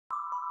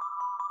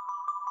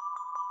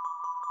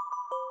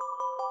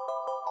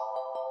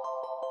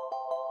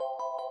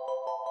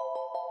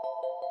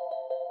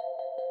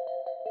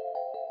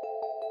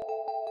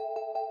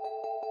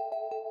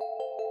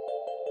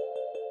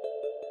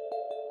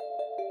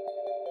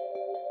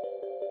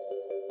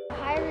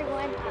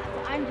everyone.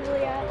 I'm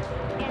Julia,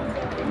 and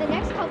so in the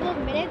next couple of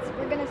minutes,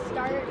 we're going to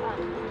start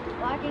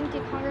walking to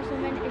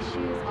Congresswoman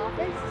Eshoo's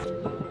office.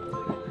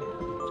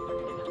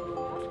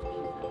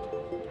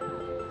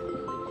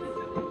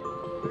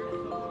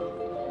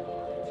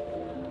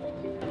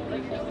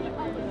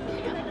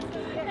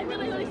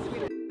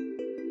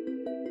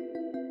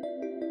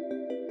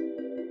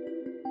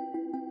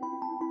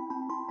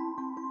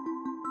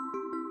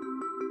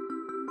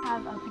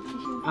 Have a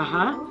petition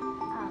that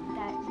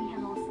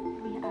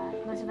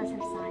most of us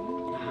have signed,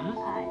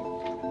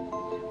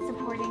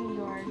 supporting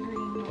your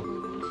green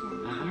mobilization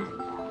and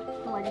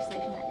the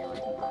legislation that you're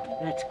working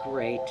on. That's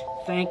great.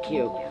 Thank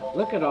you.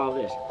 Look at all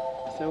this.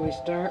 So we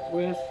start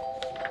with,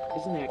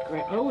 isn't that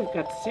great? Oh, we've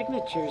got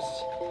signatures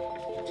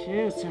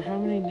too. So how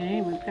many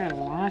names? We've got a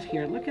lot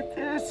here. Look at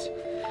this.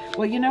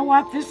 Well, you know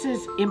what? This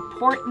is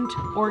important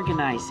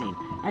organizing.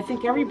 I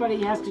think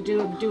everybody has to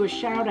do a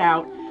shout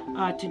out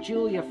to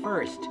Julia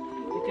first,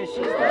 because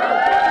she's the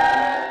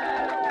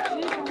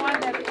one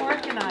that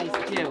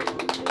organized you.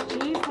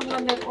 She's the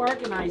one that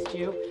organized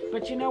you.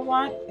 But you know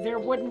what? There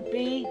wouldn't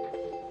be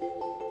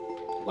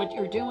what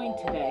you're doing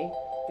today.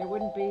 There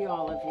wouldn't be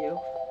all of you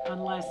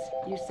unless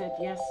you said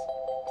yes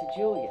to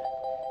Julia.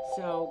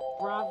 So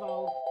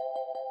bravo.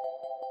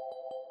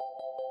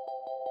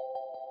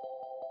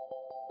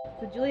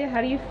 So Julia,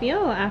 how do you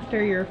feel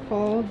after your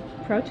full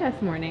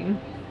protest morning?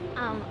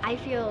 I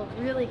feel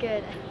really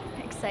good,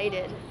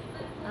 excited.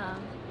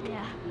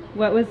 Yeah.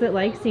 What was it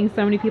like seeing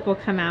so many people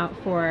come out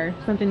for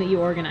something that you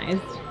organized?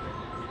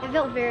 It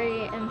felt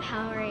very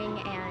empowering,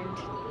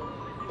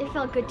 and it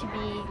felt good to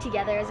be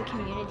together as a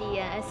community,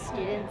 as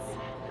students,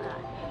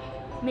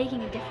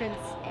 making a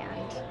difference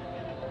and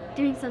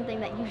doing something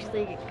that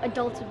usually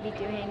adults would be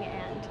doing,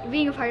 and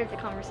being a part of the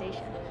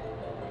conversation.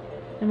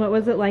 And what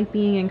was it like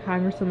being in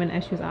Congresswoman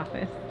Eshoo's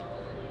office?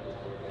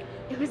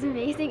 It was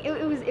amazing.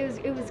 It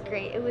was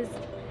great. It was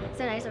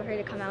so nice of her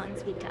to come out and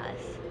speak to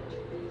us.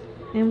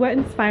 And what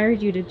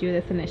inspired you to do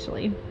this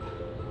initially?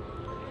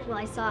 Well,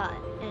 I saw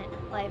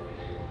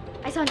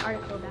an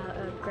article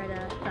about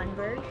Greta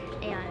Thunberg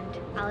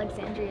and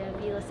Alexandria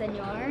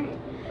Villaseñor,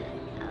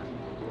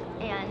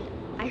 and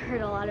I heard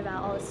a lot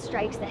about all the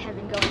strikes that have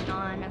been going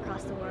on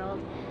across the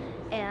world,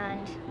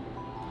 and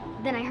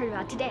then I heard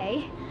about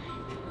today,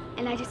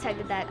 and I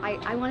decided that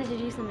I wanted to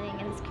do something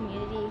in this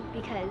community,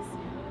 because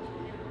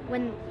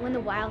when the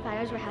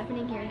wildfires were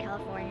happening here in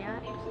California,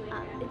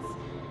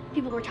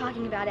 people were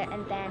talking about it,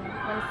 and then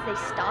once they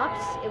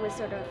stopped, it was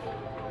sort of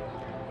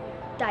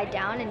died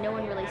down and no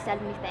one really said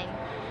anything.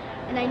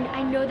 And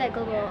I know that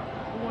global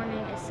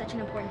warming is such an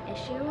important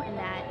issue, and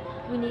that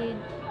we need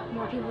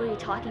more people to be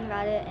talking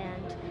about it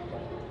and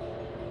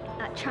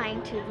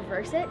trying to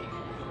reverse it.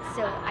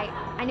 So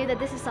I knew that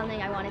this is something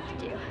I wanted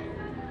to do.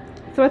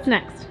 So what's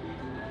next?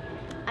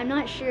 I'm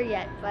not sure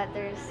yet, but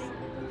there's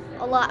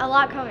a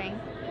lot coming.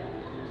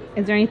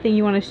 Is there anything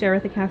you want to share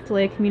with the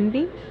Castilleja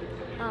community?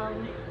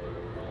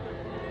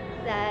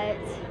 That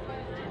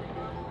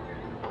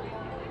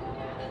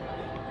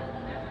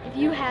if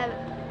you have,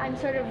 I'm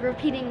sort of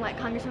repeating what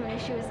Congresswoman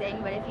Eshoo was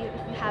saying, but if you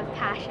have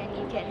passion,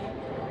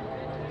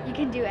 you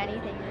can do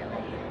anything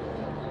really.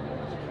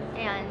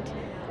 And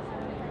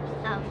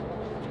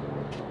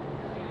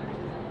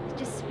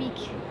just speak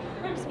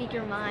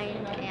your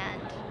mind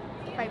and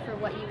fight for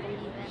what you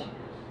believe in.